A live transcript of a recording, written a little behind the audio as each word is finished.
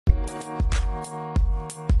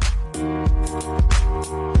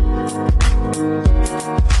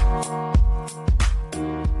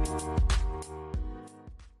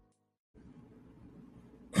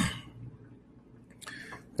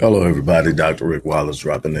Hello, everybody. Dr. Rick Wallace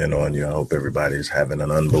dropping in on you. I hope everybody's having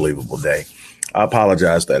an unbelievable day. I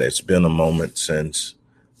apologize that it's been a moment since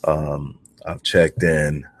I've checked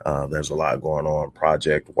in. There's a lot going on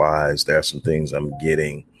project-wise. There are some things I'm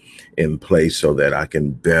getting in place so that I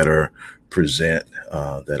can better present,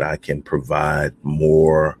 that I can provide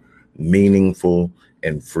more meaningful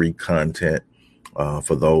and free content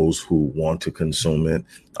for those who want to consume it.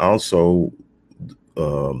 Also,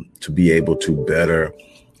 to be able to better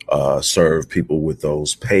serve people with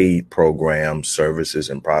those paid programs, services,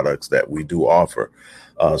 and products that we do offer.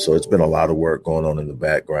 So it's been a lot of work going on in the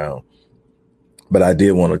background. But I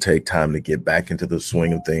did want to take time to get back into the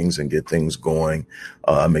swing of things and get things going.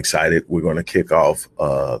 I'm excited. We're going to kick off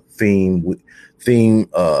theme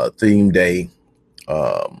day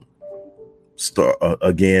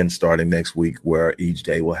starting next week, where each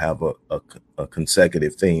day will have a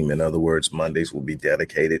consecutive theme. In other words, Mondays will be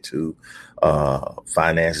dedicated to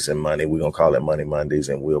finances and money. We're going to call it Money Mondays,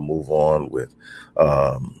 and we'll move on with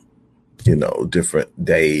different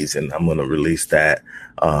days. And I'm going to release that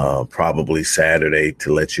probably Saturday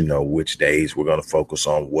to let you know which days we're going to focus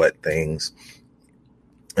on what things.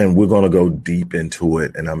 And we're going to go deep into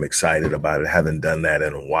it. And I'm excited about it. I haven't done that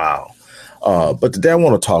in a while. But today I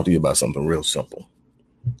want to talk to you about something real simple.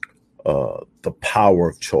 The power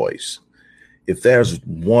of choice. If there's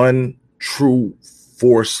one true,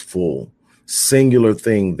 forceful, singular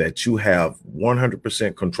thing that you have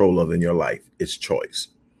 100% control of in your life, it's choice.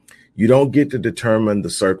 You don't get to determine the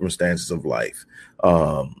circumstances of life.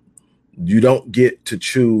 You don't get to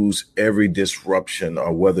choose every disruption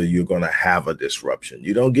or whether you're going to have a disruption.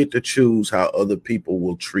 You don't get to choose how other people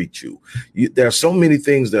will treat you. There are so many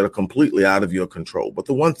things that are completely out of your control. But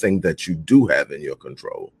the one thing that you do have in your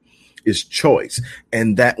control is choice.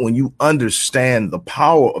 And that when you understand the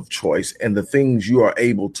power of choice and the things you are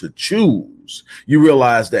able to choose, you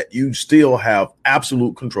realize that you still have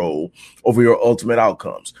absolute control over your ultimate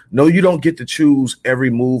outcomes. No, you don't get to choose every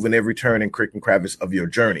move and every turn and crick and crevice of your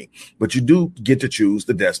journey, but you do get to choose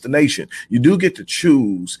the destination. You do get to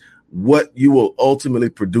choose what you will ultimately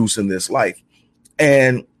produce in this life.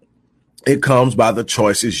 And it comes by the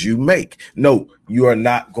choices you make. No, you are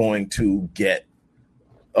not going to get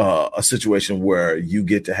a situation where you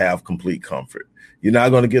get to have complete comfort. You're not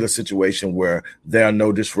going to get a situation where there are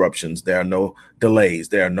no disruptions, there are no delays,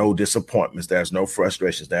 there are no disappointments, there's no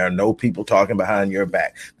frustrations, there are no people talking behind your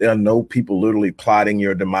back, there are no people literally plotting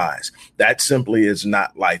your demise. That simply is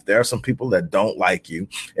not life. There are some people that don't like you,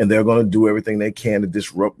 and they're going to do everything they can to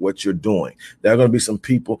disrupt what you're doing. There are going to be some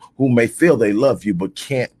people who may feel they love you, but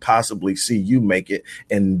can't possibly see you make it,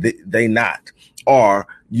 and they not. Or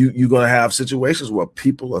you're going to have situations where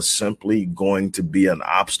people are simply going to be an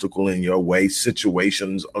obstacle in your way.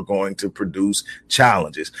 Situations are going to produce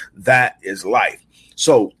challenges. That is life.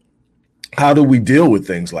 So how do we deal with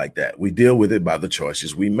things like that? We deal with it by the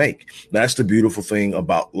choices we make. That's the beautiful thing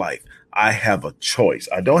about life. I have a choice.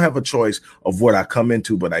 I don't have a choice of what I come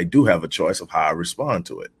into, but I do have a choice of how I respond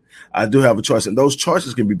to it. I do have a choice, and those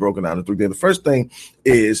choices can be broken down into three. The first thing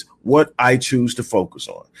is what I choose to focus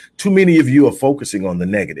on. Too many of you are focusing on the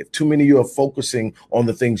negative. Too many of you are focusing on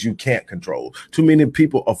the things you can't control. Too many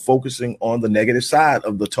people are focusing on the negative side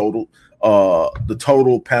of the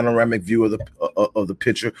total panoramic view of the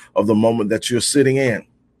picture of the moment that you're sitting in.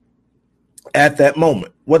 At that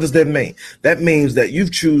moment, what does that mean? That means that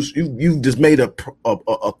you've just made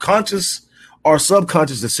a conscious or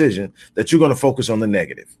subconscious decision that you're going to focus on the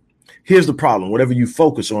negative. Here's the problem. Whatever you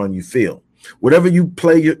focus on, you feel. Whatever you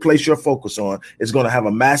place your focus on is going to have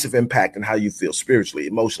a massive impact on how you feel spiritually,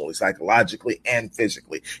 emotionally, psychologically, and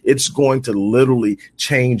physically. It's going to literally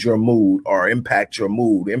change your mood or impact your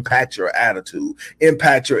mood, impact your attitude,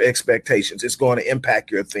 impact your expectations. It's going to impact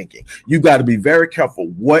your thinking. You got to be very careful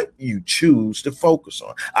what you choose to focus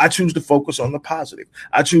on. I choose to focus on the positive.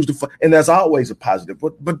 I choose to, and there's always a positive,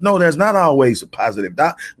 but no, there's not always a positive.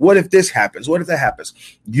 What if this happens? What if that happens?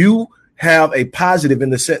 You have a positive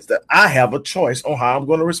in the sense that I have a choice on how I'm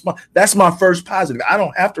going to respond. That's my first positive. I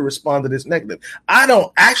don't have to respond to this negative. I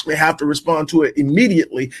don't actually have to respond to it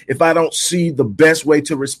immediately if I don't see the best way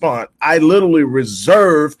to respond. I literally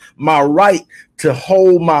reserve my right to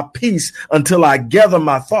hold my peace until I gather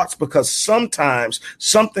my thoughts, because sometimes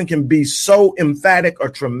something can be so emphatic or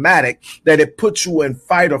traumatic that it puts you in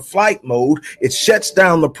fight or flight mode. It shuts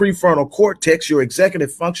down the prefrontal cortex, your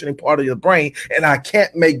executive functioning part of your brain, and I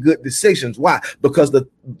can't make good decisions. Why? Because this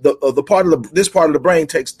part of the brain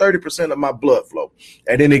takes 30% of my blood flow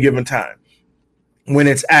at any given time when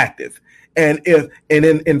it's active. And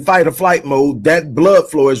in fight or flight mode, that blood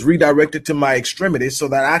flow is redirected to my extremities so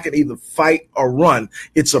that I can either fight or run.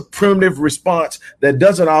 It's a primitive response that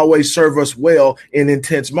doesn't always serve us well in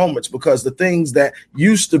intense moments, because the things that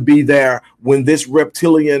used to be there when this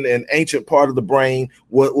reptilian and ancient part of the brain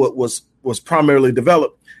was primarily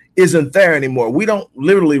developed isn't there anymore. We don't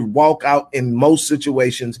literally walk out in most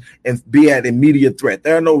situations and be at immediate threat.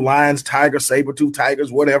 There are no lions, tigers, saber-tooth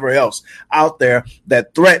tigers, whatever else out there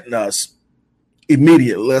that threaten us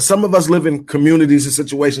immediately. Some of us live in communities and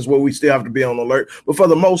situations where we still have to be on alert, but for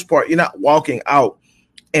the most part, you're not walking out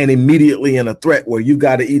and immediately in a threat where you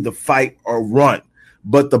got to either fight or run.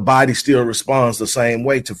 But the body still responds the same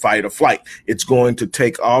way to fight or flight. It's going to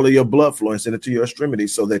take all of your blood flow and send it to your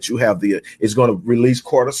extremities so that you have it's going to release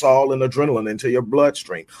cortisol and adrenaline into your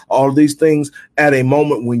bloodstream. All of these things at a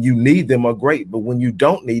moment when you need them are great, but when you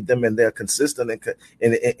don't need them and they're consistent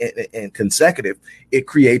and consecutive, it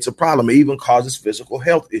creates a problem. It even causes physical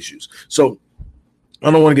health issues. So I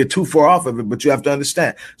don't want to get too far off of it, but you have to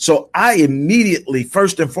understand. So I immediately,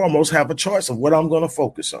 first and foremost, have a choice of what I'm going to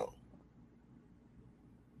focus on.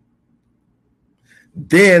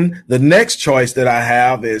 Then the next choice that I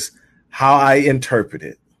have is how I interpret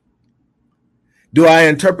it. Do I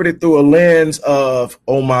interpret it through a lens of,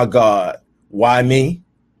 oh my God, why me?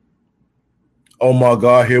 Oh my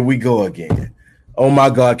God, here we go again. Oh my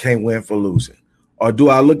God, can't win for losing. Or do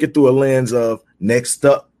I look at through a lens of next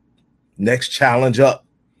up, next challenge up,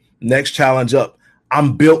 next challenge up?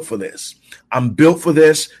 I'm built for this. I'm built for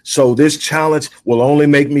this, so this challenge will only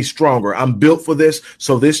make me stronger. I'm built for this,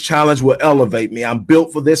 so this challenge will elevate me. I'm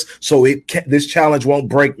built for this, so this challenge won't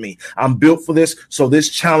break me. I'm built for this, so this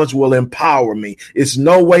challenge will empower me. It's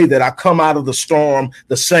no way that I come out of the storm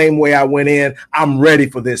the same way I went in. I'm ready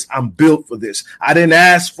for this. I'm built for this. I didn't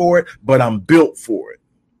ask for it, but I'm built for it.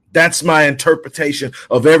 That's my interpretation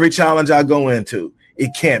of every challenge I go into.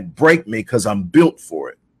 It can't break me because I'm built for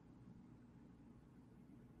it.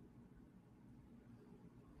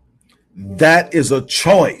 That is a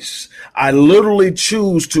choice. I literally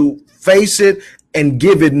choose to face it and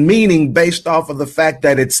give it meaning based off of the fact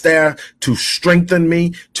that it's there to strengthen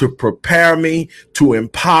me, to prepare me, to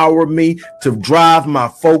empower me, to drive my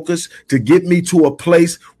focus, to get me to a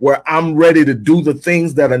place where I'm ready to do the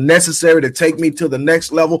things that are necessary to take me to the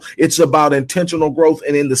next level. It's about intentional growth.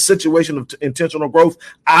 And in the situation of intentional growth,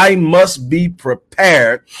 I must be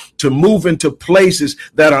prepared to move into places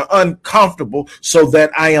that are uncomfortable so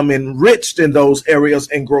that I am enriched in those areas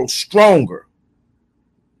and grow stronger.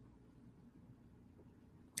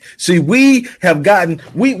 See, we've become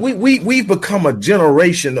a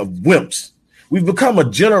generation of wimps. We've become a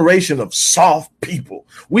generation of soft people.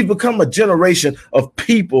 We've become a generation of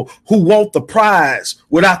people who want the prize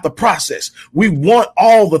without the process. We want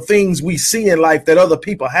all the things we see in life that other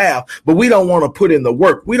people have, but we don't want to put in the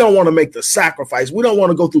work. We don't want to make the sacrifice. We don't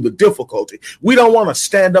want to go through the difficulty. We don't want to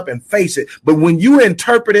stand up and face it. But when you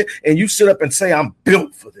interpret it and you sit up and say, I'm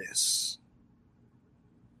built for this,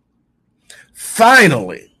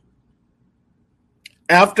 finally,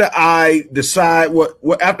 after I decide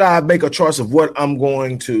after I make a choice of what I'm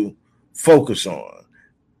going to focus on,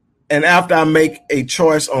 and after I make a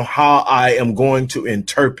choice on how I am going to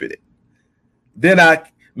interpret it, then I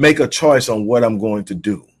make a choice on what I'm going to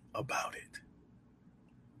do about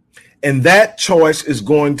it. And that choice is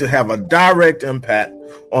going to have a direct impact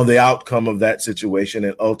on the outcome of that situation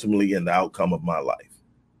and ultimately in the outcome of my life.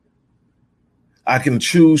 I can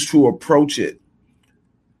choose to approach it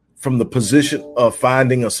from the position of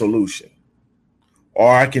finding a solution,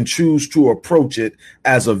 or I can choose to approach it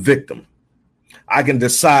as a victim. I can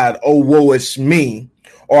decide, oh, woe, it's me,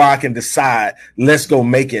 or I can decide, let's go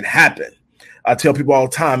make it happen. I tell people all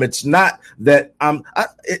the time, it's not that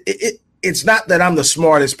it's not that I'm the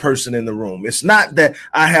smartest person in the room. It's not that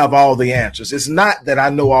I have all the answers. It's not that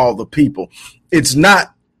I know all the people. It's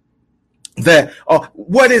not that,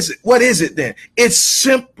 what is it then? It's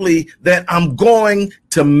simply that I'm going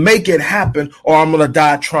to make it happen or I'm going to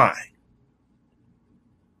die trying.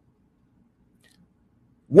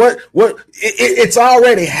 It's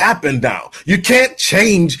already happened now. You can't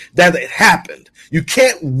change that it happened. You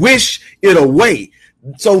can't wish it away.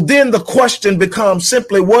 So then the question becomes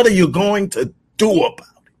simply, what are you going to do about it?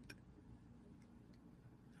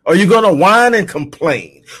 Are you going to whine and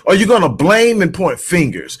complain? Are you going to blame and point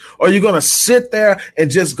fingers? Are you going to sit there and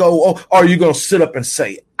just go, oh, or are you going to sit up and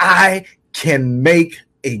say, I can make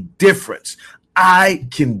a difference? I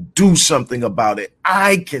can do something about it.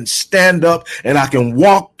 I can stand up and I can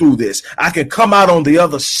walk through this. I can come out on the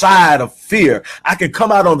other side of fear. I can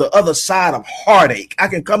come out on the other side of heartache. I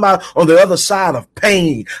can come out on the other side of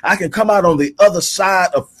pain. I can come out on the other side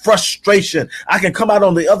of frustration. I can come out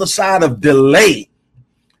on the other side of delay.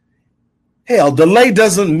 Hell, delay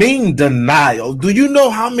doesn't mean denial. Do you know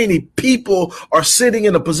how many people are sitting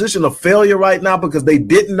in a position of failure right now because they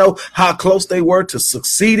didn't know how close they were to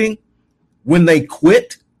succeeding when they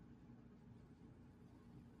quit?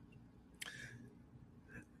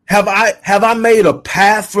 Have I made a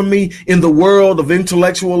path for me in the world of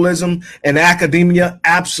intellectualism and academia?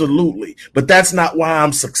 Absolutely. But that's not why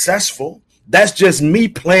I'm successful. That's just me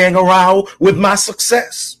playing around with my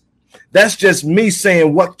success. That's just me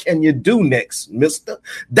saying, what can you do next, mister?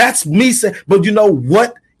 That's me saying, but you know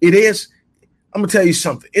what it is? I'm going to tell you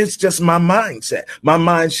something. It's just my mindset. My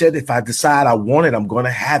mindset, if I decide I want it, I'm going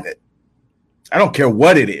to have it. I don't care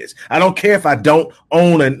what it is. I don't care if I don't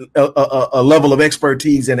own a level of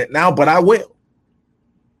expertise in it now, but I will.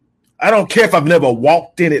 I don't care if I've never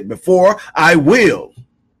walked in it before. I will.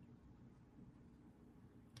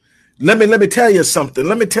 Let me tell you something.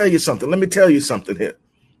 Let me tell you something here.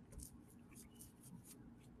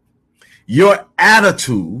 Your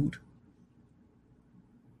attitude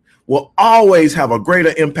will always have a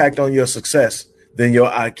greater impact on your success than your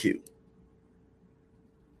IQ.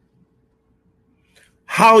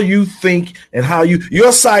 How you think and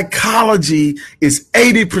your psychology is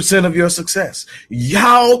 80% of your success.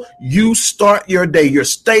 How you start your day, your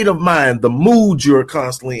state of mind, the mood you're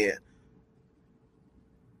constantly in.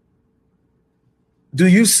 Do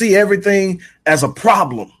you see everything as a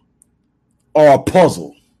problem or a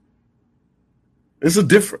puzzle? There's a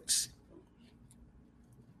difference.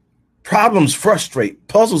 Problems frustrate.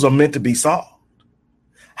 Puzzles are meant to be solved.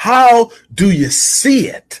 How do you see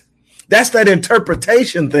it? That's that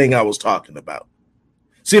interpretation thing I was talking about.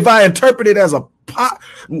 See, if I interpret it as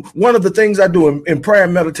one of the things I do in prayer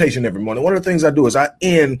and meditation every morning, one of the things I do is I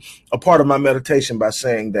end a part of my meditation by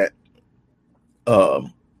saying that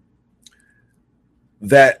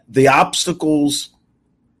that the obstacles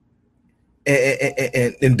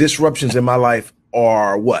and disruptions in my life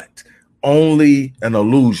are what? Only an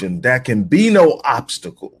illusion. There can be no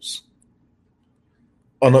obstacles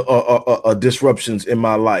or disruptions in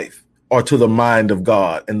my life or to the mind of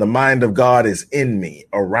God. And the mind of God is in me,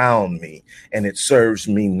 around me, and it serves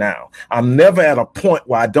me now. I'm never at a point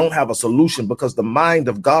where I don't have a solution because the mind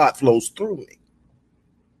of God flows through me.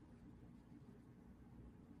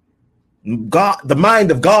 The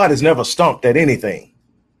mind of God is never stumped at anything.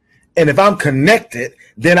 And if I'm connected,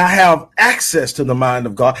 then I have access to the mind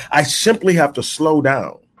of God. I simply have to slow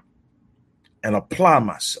down and apply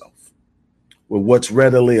myself with what's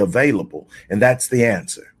readily available. And that's the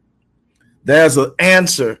answer. There's an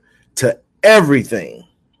answer to everything.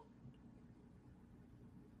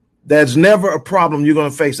 There's never a problem you're going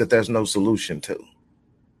to face that there's no solution to.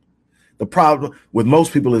 The problem with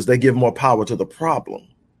most people is they give more power to the problem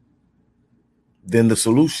than the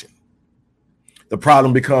solution. The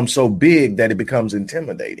problem becomes so big that it becomes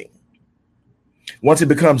intimidating. Once it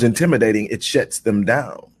becomes intimidating, it shuts them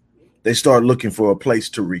down. They start looking for a place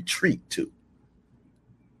to retreat to.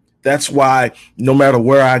 That's why no matter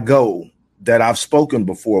where I go, that I've spoken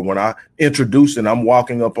before, when I introduce and I'm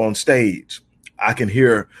walking up on stage, I can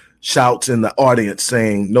hear shouts in the audience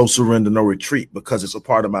saying, no surrender, no retreat, because it's a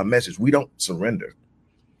part of my message. We don't surrender.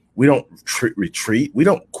 We don't retreat. We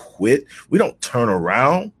don't quit. We don't turn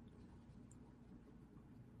around.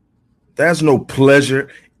 There's no pleasure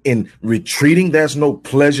in retreating. There's no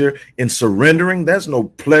pleasure in surrendering. There's no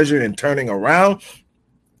pleasure in turning around.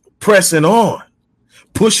 Pressing on,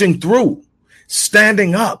 pushing through,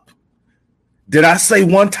 standing up. Did I say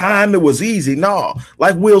one time it was easy? No.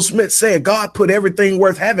 Like Will Smith said, God put everything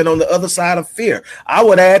worth having on the other side of fear. I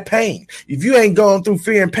would add pain. If you ain't going through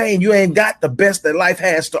fear and pain, you ain't got the best that life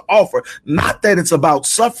has to offer. Not that it's about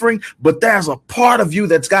suffering, but there's a part of you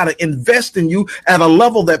that's got to invest in you at a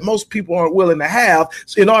level that most people aren't willing to have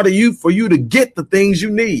in order for you to get the things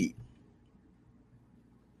you need.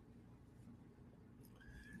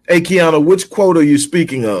 Hey, Kiana, which quote are you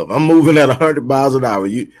speaking of? I'm moving at 100 miles an hour.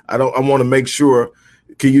 I want to make sure.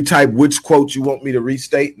 Can you type which quote you want me to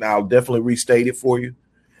restate? And I'll definitely restate it for you.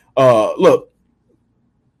 Look,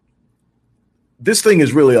 this thing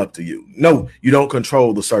is really up to you. No, you don't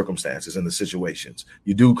control the circumstances and the situations.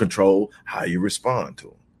 You do control how you respond to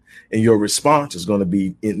them. And your response is going to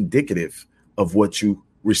be indicative of what you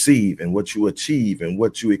receive and what you achieve and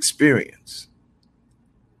what you experience.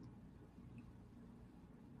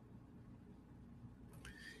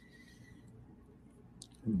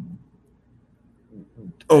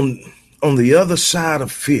 on the other side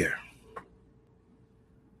of fear,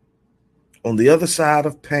 on the other side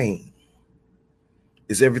of pain,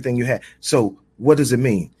 is everything you have. So what does it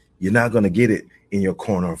mean? You're not going to get it in your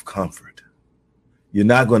corner of comfort. You're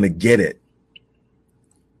not going to get it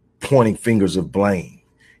pointing fingers of blame.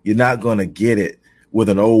 You're not going to get it with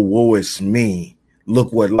an old woe is me,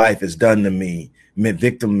 look what life has done to me,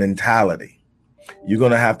 victim mentality. You're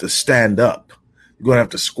going to have to stand up. You're going to have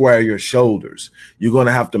to square your shoulders. You're going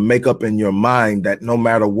to have to make up in your mind that no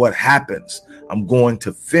matter what happens, I'm going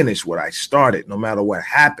to finish what I started. No matter what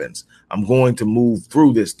happens, I'm going to move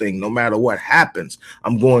through this thing. No matter what happens,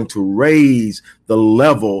 I'm going to raise the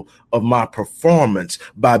level of my performance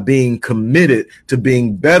by being committed to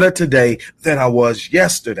being better today than I was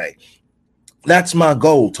yesterday. That's my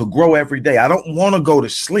goal, to grow every day. I don't want to go to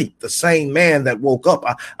sleep the same man that woke up.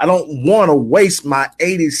 I don't want to waste my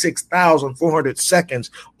 86,400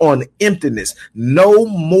 seconds on emptiness. No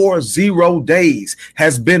more 0 days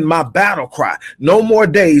has been my battle cry. No more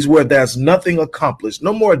days where there's nothing accomplished.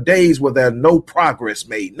 No more days where there's no progress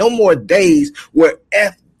made. No more days where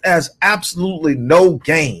there's absolutely no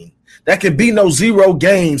gain. There can be no 0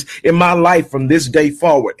 gains in my life from this day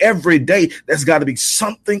forward. Every day, there's got to be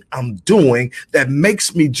something I'm doing that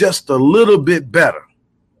makes me just a little bit better.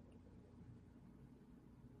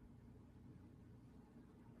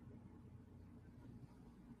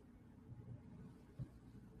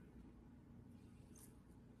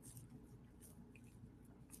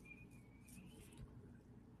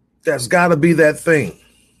 There's got to be that thing.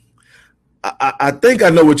 I think I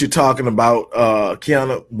know what you're talking about,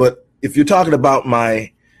 Kiana, but if you're talking about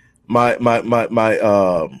my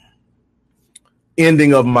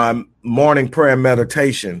ending of my morning prayer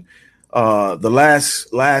meditation, the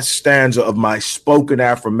last stanza of my spoken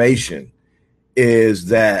affirmation is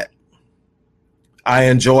that I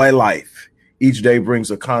enjoy life. Each day brings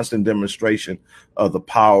a constant demonstration of the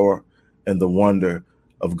power and the wonder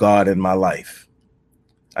of God in my life.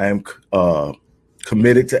 I am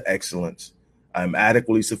committed to excellence. I am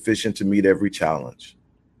adequately sufficient to meet every challenge.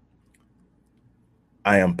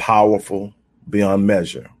 I am powerful beyond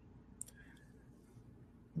measure.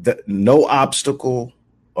 No obstacle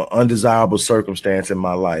or undesirable circumstance in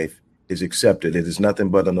my life is accepted. It is nothing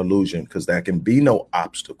but an illusion, because there can be no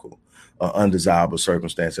obstacle or undesirable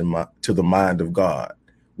circumstance to the mind of God,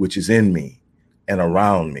 which is in me and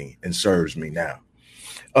around me and serves me now.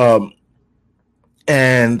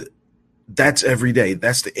 And that's every day.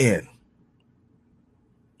 That's the end.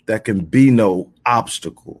 There can be no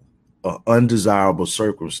obstacle or undesirable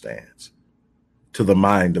circumstance to the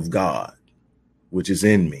mind of God, which is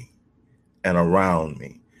in me and around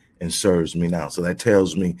me and serves me now. So that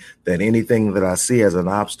tells me that anything that I see as an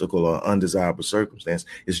obstacle or undesirable circumstance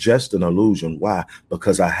is just an illusion. Why?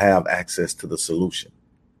 Because I have access to the solution.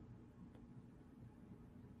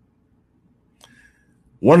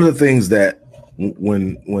 One of the things that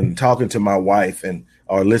when talking to my wife and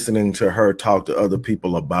or listening to her talk to other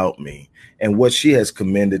people about me, and what she has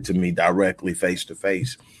commended to me directly face to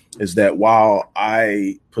face, is that while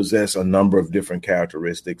I possess a number of different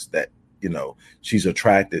characteristics that, you know, she's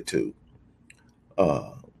attracted to,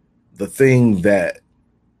 the thing that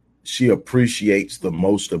she appreciates the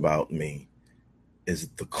most about me is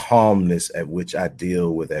the calmness at which I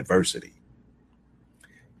deal with adversity.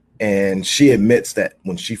 And she admits that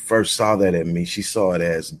when she first saw that in me, she saw it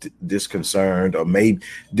as disconcerted, or maybe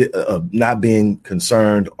not being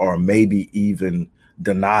concerned, or maybe even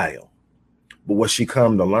denial. But what she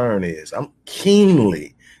come to learn is I'm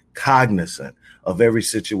keenly cognizant of every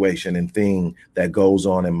situation and thing that goes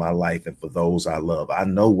on in my life and for those I love. I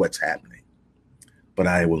know what's happening, but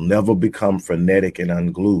I will never become frenetic and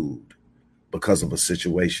unglued because of a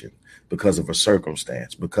situation, because of a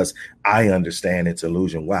circumstance, because I understand its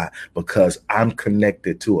illusion. Why? Because I'm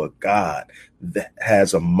connected to a God that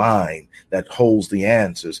has a mind that holds the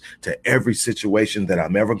answers to every situation that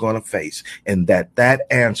I'm ever going to face, and that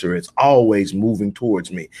answer is always moving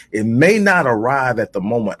towards me. It may not arrive at the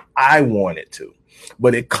moment I want it to,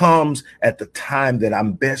 but it comes at the time that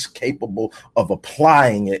I'm best capable of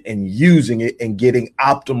applying it and using it and getting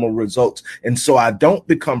optimal results. And so I don't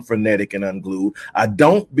become frenetic and unglued. I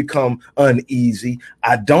don't become uneasy.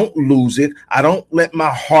 I don't lose it. I don't let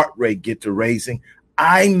my heart rate get to racing.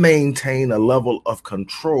 I maintain a level of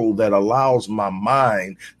control that allows my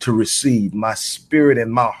mind to receive, my spirit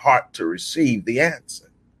and my heart to receive the answer.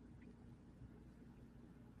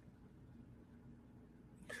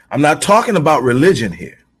 I'm not talking about religion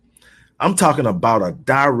here. I'm talking about a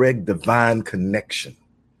direct divine connection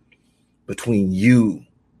between you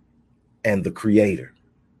and the Creator.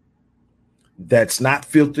 that's not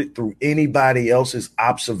filtered through anybody else's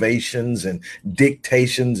observations and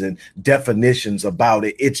dictations and definitions about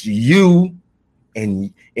it. It's you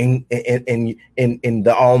and in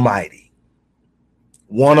the Almighty,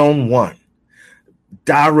 one-on-one,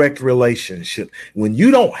 direct relationship. When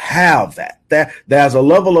you don't have that, there's a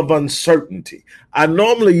level of uncertainty. I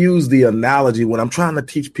normally use the analogy when I'm trying to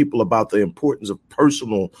teach people about the importance of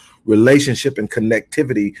personal relationship and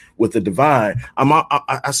connectivity with the divine.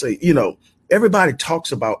 I say, everybody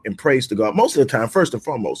talks about and prays to God. Most of the time, first and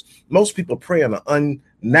foremost, most people pray in an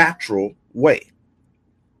unnatural way.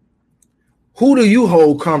 Who do you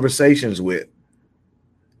hold conversations with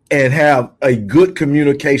and have a good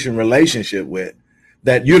communication relationship with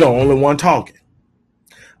that you're the only one talking?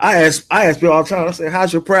 I ask people all the time, I say,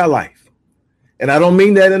 how's your prayer life? And I don't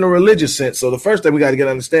mean that in a religious sense. So the first thing we got to get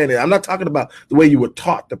understanding, I'm not talking about the way you were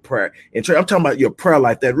taught to pray in church. I'm talking about your prayer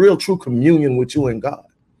life, that real true communion with you and God.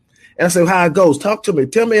 And I say, how it goes. Talk to me.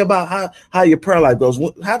 Tell me about how your prayer life goes.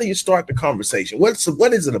 How do you start the conversation?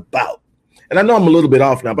 What is it about? And I know I'm a little bit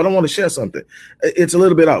off now, but I want to share something. It's a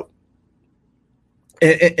little bit out.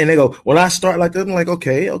 And they go, when I start like that, I'm like,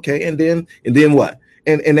 okay. And then what?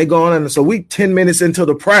 And they go on. And so we 10 minutes into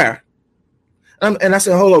the prayer. And I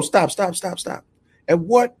said, hold on, stop. At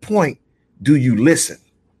what point do you listen?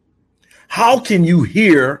 How can you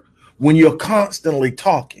hear when you're constantly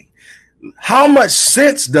talking? How much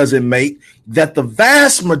sense does it make that the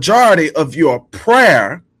vast majority of your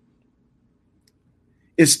prayer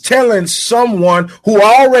is telling someone who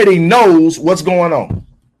already knows what's going on?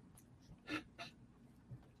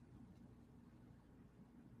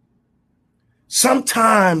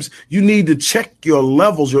 Sometimes you need to check your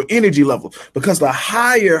levels, your energy level, because the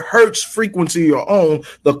higher hertz frequency you're on,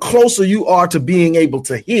 the closer you are to being able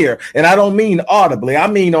to hear. And I don't mean audibly. I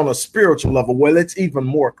mean on a spiritual level where it's even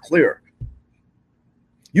more clear.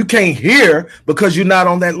 You can't hear because you're not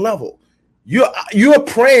on that level. You're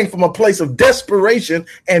praying from a place of desperation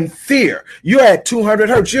and fear. You're at 200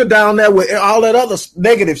 hertz. You're down there with all that other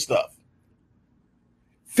negative stuff.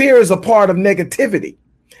 Fear is a part of negativity.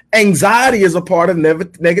 Anxiety is a part of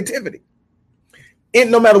negativity.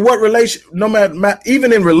 No matter what relation,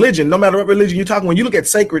 even in religion, no matter what religion you're talking, when you look at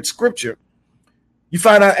sacred scripture, you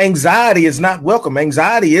find out anxiety is not welcome.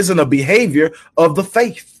 Anxiety isn't a behavior of the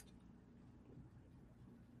faith.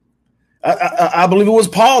 I believe it was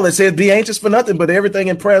Paul that said, be anxious for nothing, but everything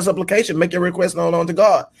in prayer and supplication, make your request known unto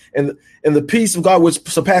God. And the peace of God, which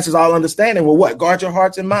surpasses all understanding, will what? Guard your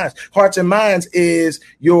hearts and minds. Hearts and minds is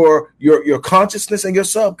your consciousness and your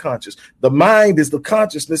subconscious. The mind is the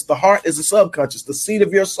consciousness. The heart is the subconscious, the seat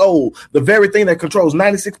of your soul. The very thing that controls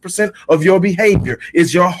 96% of your behavior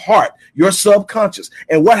is your heart, your subconscious.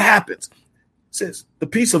 And what happens? Says the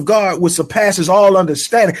peace of God which surpasses all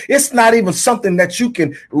understanding. It's not even something that you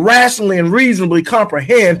can rationally and reasonably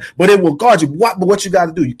comprehend, but it will guard you. But what you got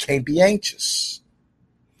to do? You can't be anxious.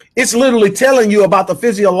 It's literally telling you about the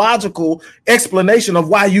physiological explanation of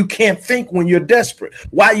why you can't think when you're desperate,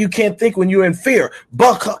 why you can't think when you're in fear.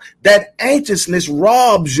 But that anxiousness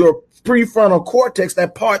robs your prefrontal cortex,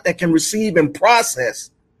 that part that can receive and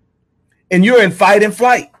process, and you're in fight and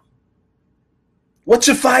flight. What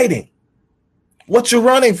you fighting? What you're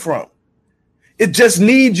running from? It just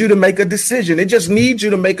needs you to make a decision. It just needs you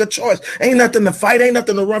to make a choice. Ain't nothing to fight. Ain't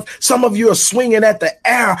nothing to run. Some of you are swinging at the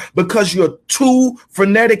air because you're too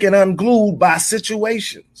frenetic and unglued by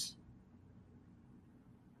situations.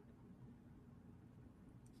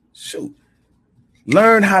 Shoot.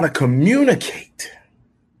 Learn how to communicate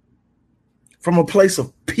from a place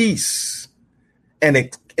of peace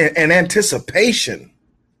and anticipation.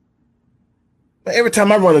 Every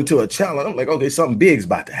time I run into a challenge, I'm like, okay, something big's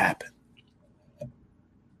about to happen.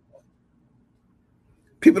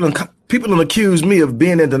 People don't accuse me of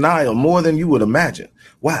being in denial more than you would imagine.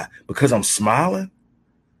 Why? Because I'm smiling?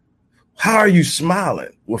 How are you smiling?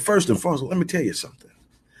 Well, first and foremost, let me tell you something.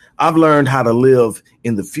 I've learned how to live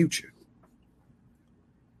in the future.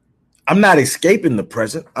 I'm not escaping the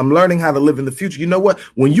present. I'm learning how to live in the future. You know what?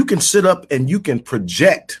 When you can sit up and you can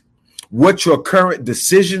project what your current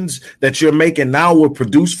decisions that you're making now will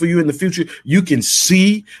produce for you in the future, you can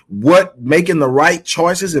see what making the right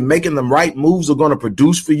choices and making the right moves are going to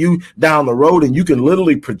produce for you down the road. And you can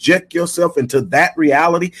literally project yourself into that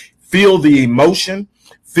reality, feel the emotion,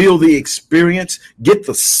 feel the experience, get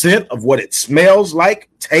the scent of what it smells like,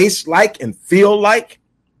 tastes like, and feel like.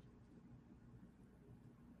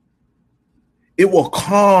 It will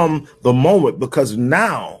calm the moment because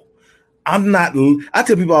now I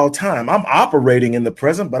tell people all the time, I'm operating in the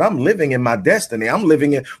present, but I'm living in my destiny. I'm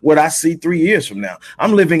living in what I see 3 years from now.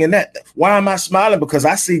 I'm living in that. Why am I smiling? Because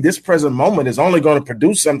I see this present moment is only going to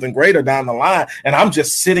produce something greater down the line. And I'm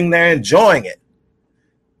just sitting there enjoying it.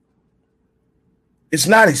 It's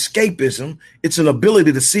not escapism. It's an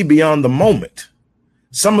ability to see beyond the moment.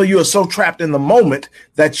 Some of you are so trapped in the moment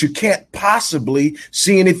that you can't possibly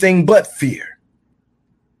see anything but fear.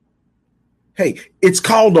 Hey, it's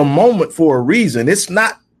called a moment for a reason. It's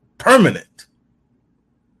not permanent.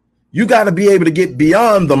 You got to be able to get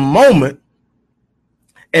beyond the moment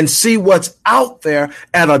and see what's out there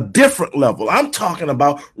at a different level. I'm talking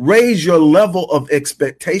about raise your level of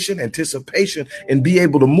expectation, anticipation, and be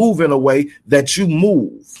able to move in a way that you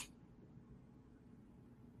move.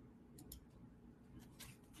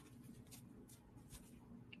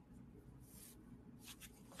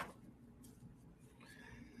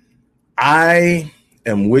 I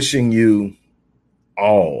am wishing you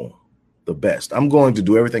all the best. I'm going to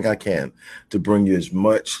do everything I can to bring you as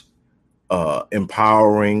much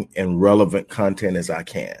empowering and relevant content as I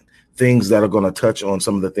can. Things that are going to touch on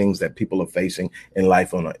some of the things that people are facing in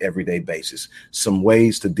life on an everyday basis. Some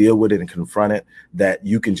ways to deal with it and confront it that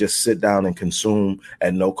you can just sit down and consume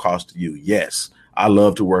at no cost to you. Yes, I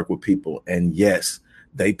love to work with people. And yes,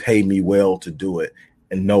 they pay me well to do it.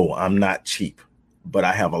 And no, I'm not cheap, but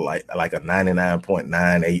I have like a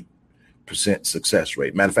 99.98% success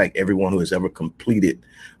rate. Matter of fact, everyone who has ever completed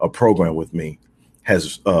a program with me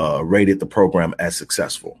has rated the program as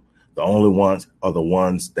successful. The only ones are the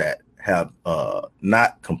ones that have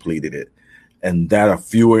not completed it, and that are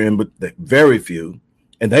fewer but very few.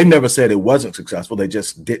 And they never said it wasn't successful. They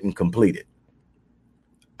just didn't complete it.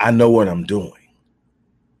 I know what I'm doing,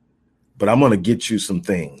 but I'm going to get you some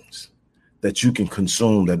things that you can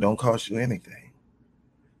consume that don't cost you anything,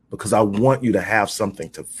 because I want you to have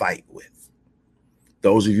something to fight with.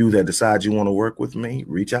 Those of you that decide you want to work with me,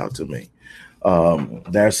 reach out to me.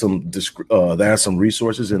 There are some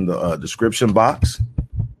resources in the description box.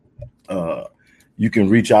 You can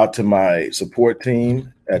reach out to my support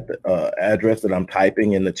team at the address that I'm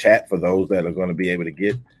typing in the chat for those that are going to be able to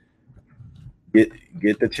get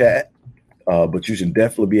the chat. But you should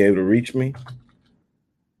definitely be able to reach me.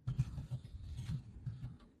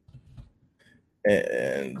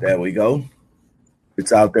 And there we go.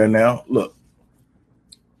 It's out there now. Look,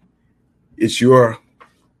 it's your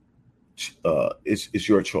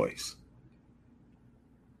choice.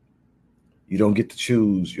 You don't get to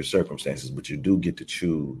choose your circumstances, but you do get to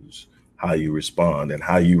choose how you respond, and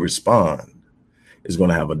how you respond is going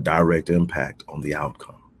to have a direct impact on the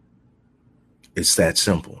outcome. It's that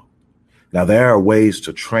simple. Now, there are ways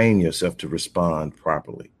to train yourself to respond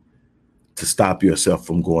properly, to stop yourself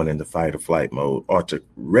from going into fight or flight mode, or to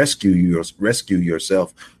rescue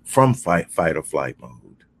yourself from fight or flight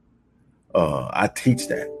mode. I teach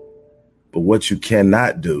that. But what you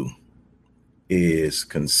cannot do is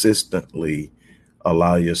consistently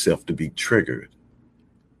allow yourself to be triggered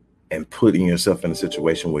and putting yourself in a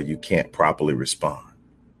situation where you can't properly respond.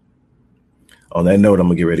 On that note, I'm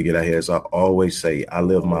going to get ready to get out here. As I always say, I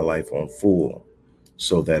live my life on full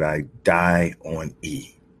so that I die on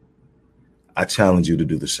E. I challenge you to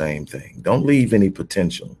do the same thing. Don't leave any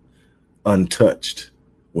potential untouched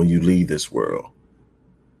when you leave this world.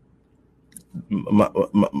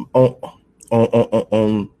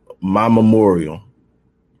 On my memorial,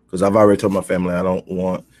 because I've already told my family I don't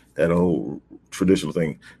want that old traditional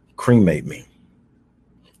thing. Cremate me.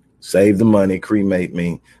 Save the money, cremate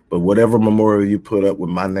me. But whatever memorial you put up with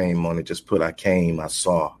my name on it, just put I came, I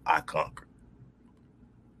saw, I conquered.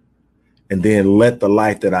 And then let the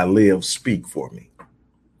life that I live speak for me.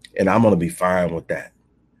 And I'm going to be fine with that.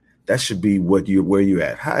 That should be where you're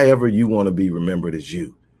at. However you want to be remembered as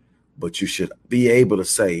you. But you should be able to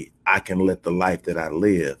say, I can let the life that I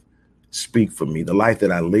live speak for me. The life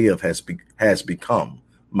that I live has become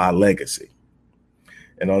my legacy.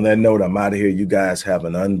 And on that note, I'm out of here. You guys have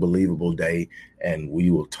an unbelievable day, and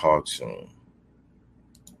we will talk soon.